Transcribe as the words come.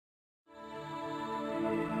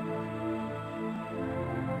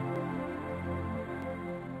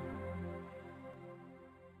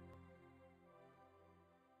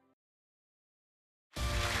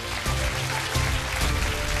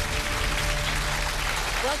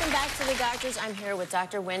Welcome back to The Doctors. I'm here with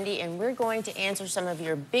Dr. Wendy, and we're going to answer some of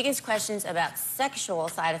your biggest questions about sexual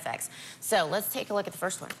side effects. So let's take a look at the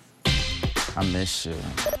first one. I miss you.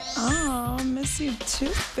 Oh, I miss you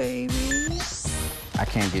too, baby. I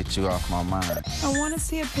can't get you off my mind. I want to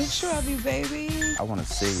see a picture of you, baby. I want to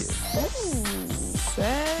see you. Ooh,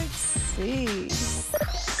 sexy.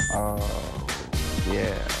 Oh,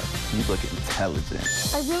 yeah. You look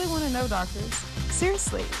intelligent. I really want to know, doctors.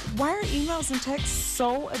 Seriously, why are emails and texts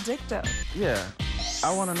so addictive? Yeah,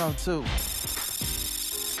 I want to know too.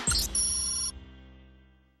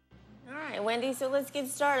 All right, Wendy, so let's get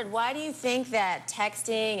started. Why do you think that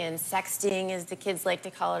texting and sexting, as the kids like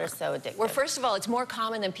to call it, are so addictive? Well, first of all, it's more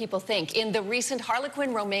common than people think. In the recent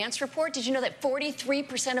Harlequin romance report, did you know that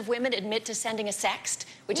 43% of women admit to sending a sext,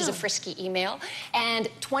 which is a frisky email, and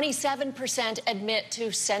 27% admit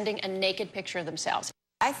to sending a naked picture of themselves?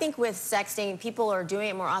 I think with sexting, people are doing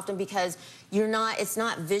it more often because it's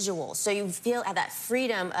not visual. So you feel that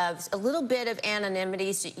freedom of a little bit of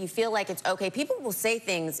anonymity, so you feel like it's okay. People will say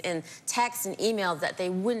things in text and emails that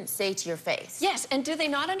they wouldn't say to your face. Yes, and do they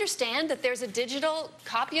not understand that there's a digital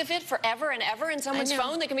copy of it forever and ever in someone's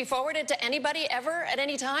phone that can be forwarded to anybody ever at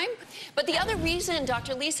any time? But the other reason,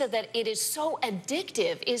 Dr. Lisa, that it is so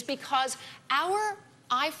addictive is because our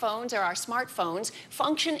iPhones or our smartphones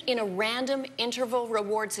function in a random interval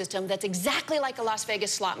reward system that's exactly like a Las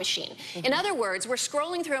Vegas slot machine. In other words, we're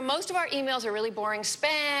scrolling through, and most of our emails are really boring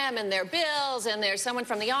spam, and they're bills, and there's someone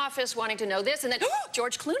from the office wanting to know this, and then, oh,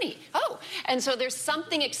 George Clooney. Oh, and so there's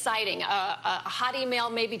something exciting, a hot email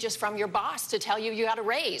maybe just from your boss to tell you got a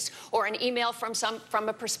raise, or an email from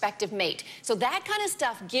a prospective mate. So that kind of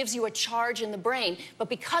stuff gives you a charge in the brain, but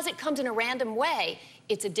because it comes in a random way,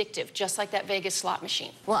 it's addictive, just like that Vegas slot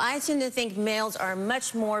machine. Well, I tend to think males are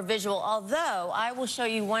much more visual, although I will show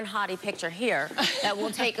you one hottie picture here that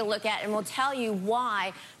we'll take a look at, and we'll tell you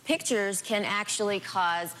why pictures can actually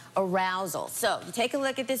cause arousal. So you take a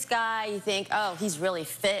look at this guy, you think, oh, he's really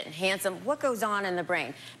fit and handsome. What goes on in the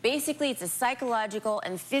brain? Basically, it's a psychological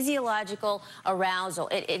and physiological arousal.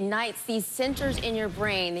 It ignites these centers in your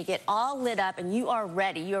brain. They get all lit up, and you are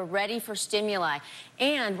ready. You're ready for stimuli.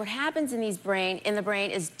 And what happens in the brain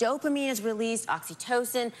is dopamine is released,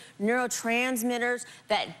 oxytocin, neurotransmitters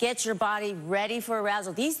that get your body ready for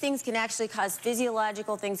arousal. These things can actually cause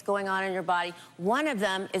physiological things going on in your body. One of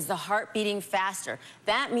them is the heart beating faster.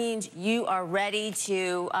 That means you are ready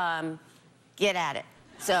to get at it.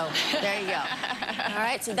 So there you go. All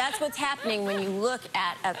right, so that's what's happening when you look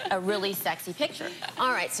at a really sexy picture.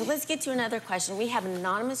 All right, so let's get to another question. We have an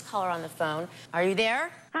anonymous caller on the phone. Are you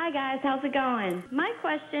there? Hi, guys. How's it going? My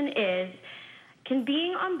question is, can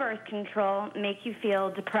being on birth control make you feel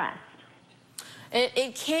depressed?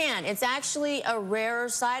 It can. It's actually a rarer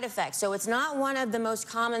side effect. So it's not one of the most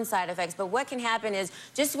common side effects, but what can happen is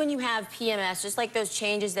just when you have PMS, just like those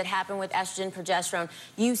changes that happen with estrogen, progesterone,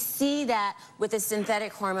 you see that with the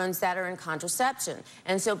synthetic hormones that are in contraception.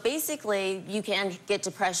 And so basically, you can get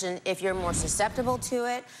depression if you're more susceptible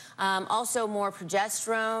to it. Also, more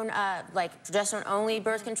progesterone, like progesterone-only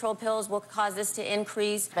birth control pills will cause this to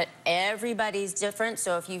increase, but everybody's different.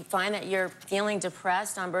 So if you find that you're feeling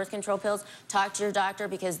depressed on birth control pills, talk to your doctor,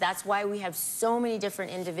 because that's why we have so many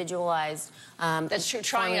different individualized That's true,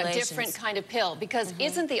 trying a different kind of pill, because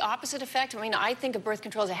isn't the opposite effect? I mean, I think of birth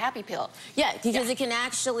control as a happy pill. Yeah, because it can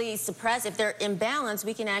actually suppress, if they're imbalanced,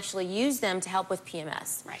 we can actually use them to help with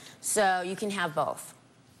PMS. Right. So you can have both.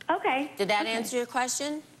 Okay. Did that answer your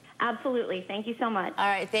question? Absolutely. Thank you so much. All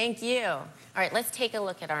right, thank you. All right, let's take a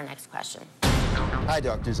look at our next question. Hi,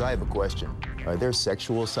 doctors. I have a question. Are there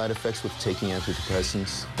sexual side effects with taking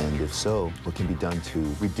antidepressants? And if so, what can be done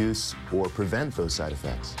to reduce or prevent those side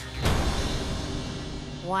effects?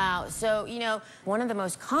 Wow. So, you know, one of the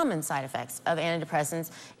most common side effects of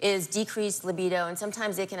antidepressants is decreased libido, and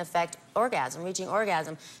sometimes it can affect orgasm, reaching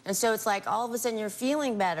orgasm. And so it's like all of a sudden you're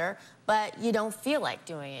feeling better, but you don't feel like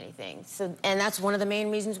doing anything. So, and that's one of the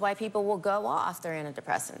main reasons why people will go off their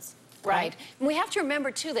antidepressants. Right. And we have to remember,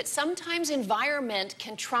 too, that sometimes environment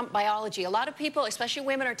can trump biology. A lot of people, especially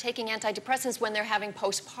women, are taking antidepressants when they're having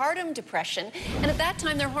postpartum depression. And at that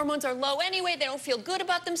time, their hormones are low anyway. They don't feel good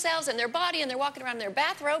about themselves and their body, and they're walking around in their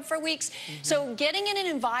bathrobe for weeks. So getting in an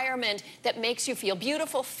environment that makes you feel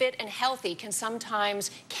beautiful, fit, and healthy can sometimes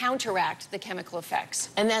counteract the chemical effects.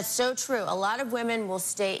 And that's so true. A lot of women will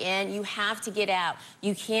stay in. You have to get out.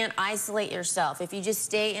 You can't isolate yourself. If you just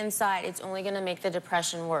stay inside, it's only going to make the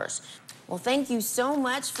depression worse. Well, thank you so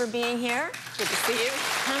much for being here. Good to see you.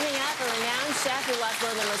 Coming up, a renowned chef who lost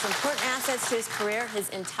one of the most important assets to his career, his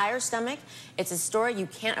entire stomach. It's a story you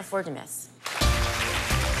can't afford to miss.